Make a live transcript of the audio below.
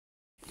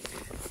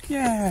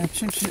Yeah,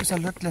 Chinchi is a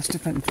lot less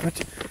dependent,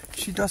 but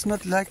she does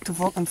not like to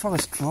walk on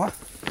forest floor.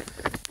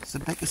 The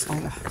back is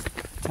all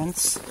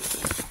tense.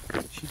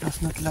 She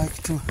does not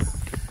like to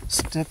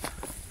step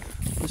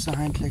with the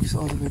hind legs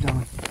all the way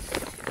down.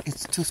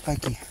 It's too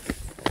spiky.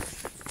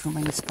 Too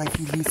many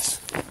spiky leaves.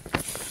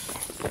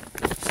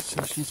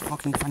 So she's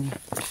walking funny.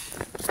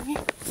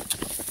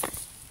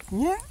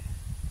 Yeah.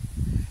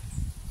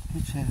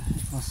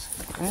 It was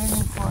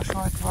raining for a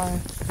short while.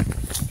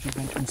 We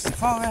went into the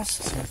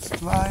forest, so it's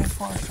dry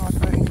for a short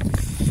while.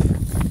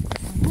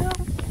 Yeah.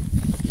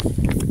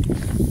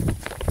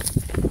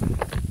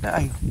 Where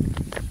are you?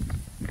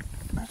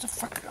 Where the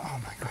fuck? Oh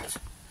my god.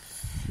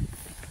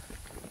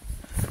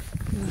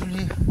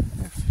 Usually,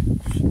 if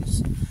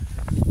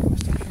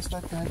she's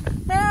like that.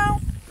 Meow!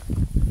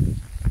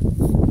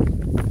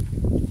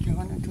 You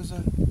run into the...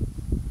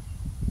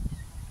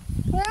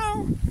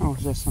 Meow! Oh,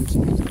 there's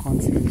something in the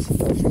cornfields.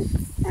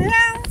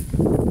 Meow!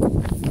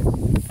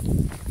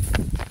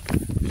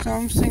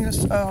 Something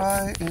is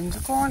awry in the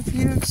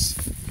cornfields.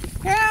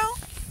 Meow!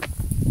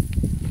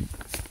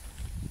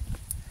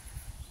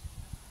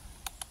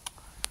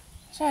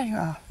 There you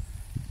are.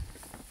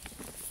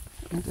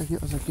 And I hear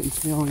other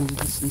kittens meowing in the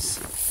distance.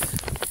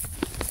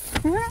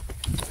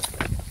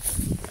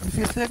 You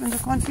feel safe in the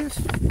cornfield?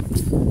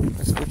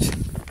 That's good.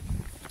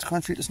 The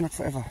cornfield is not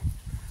forever.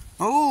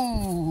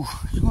 Oh,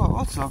 you are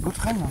also a good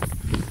runner.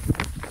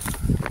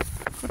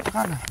 Good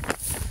runner.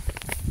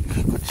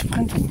 Good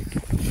sprinting.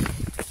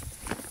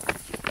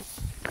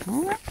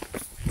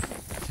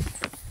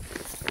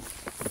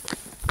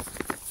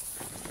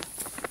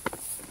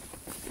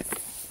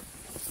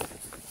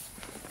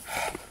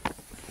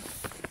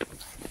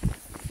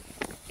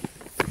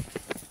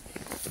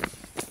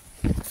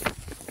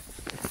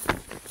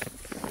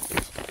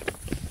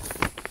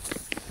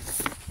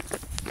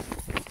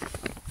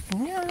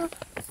 Yeah.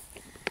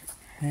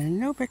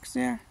 Hello back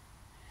there.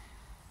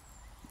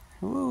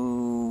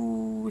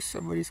 Oh,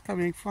 somebody's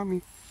coming for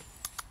me.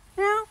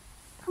 Meow,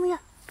 come here.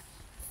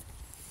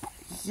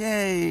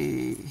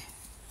 Yay.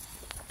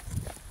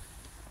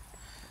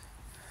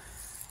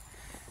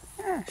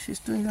 Yeah, she's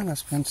doing longer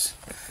sprints,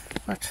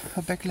 but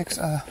her back legs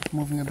are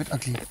moving a bit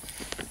ugly.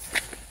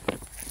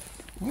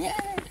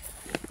 Yeah.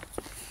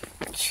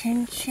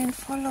 Chin Chin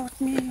followed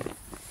me.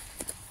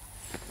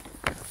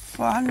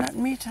 400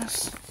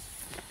 meters.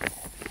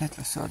 That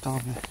was so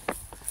adorable.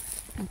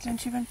 And then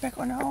she went back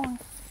on her own.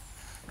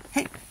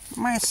 Hey,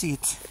 my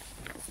seat.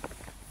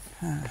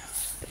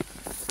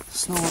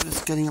 Snow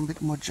is getting a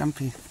bit more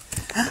jumpy.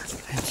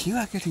 And you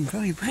are getting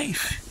very brave.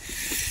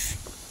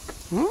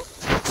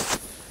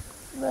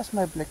 Where's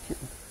my black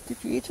kitten? Did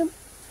you eat him?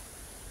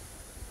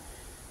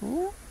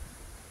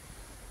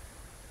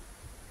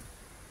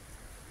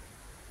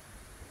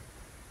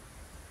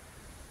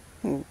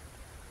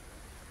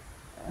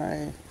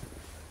 I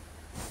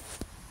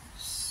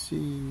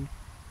see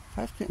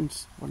 5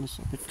 kittens. One is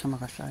a bit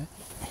camera shy.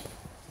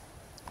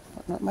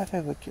 But not my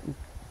favorite kitten.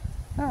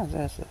 Ah,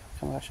 there's a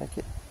camera shy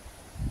kitten.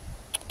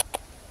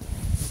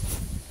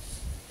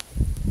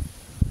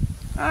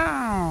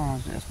 Ah,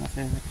 there's my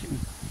favorite kitten.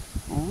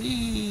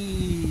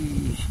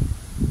 Wee.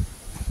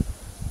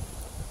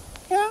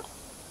 Yeah.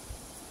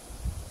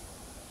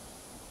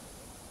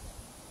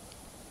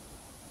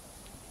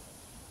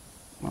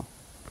 Oh.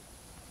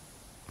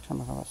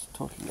 Camera was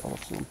totally out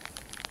of zoom.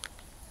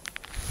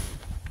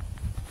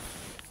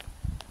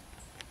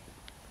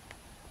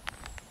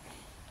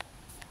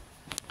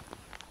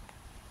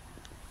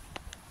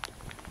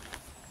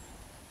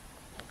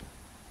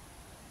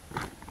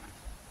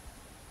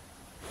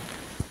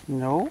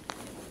 No,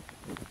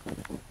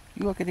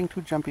 you are getting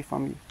too jumpy for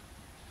me.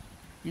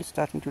 You're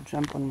starting to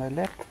jump on my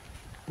lap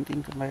and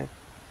into my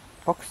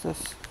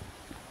boxes.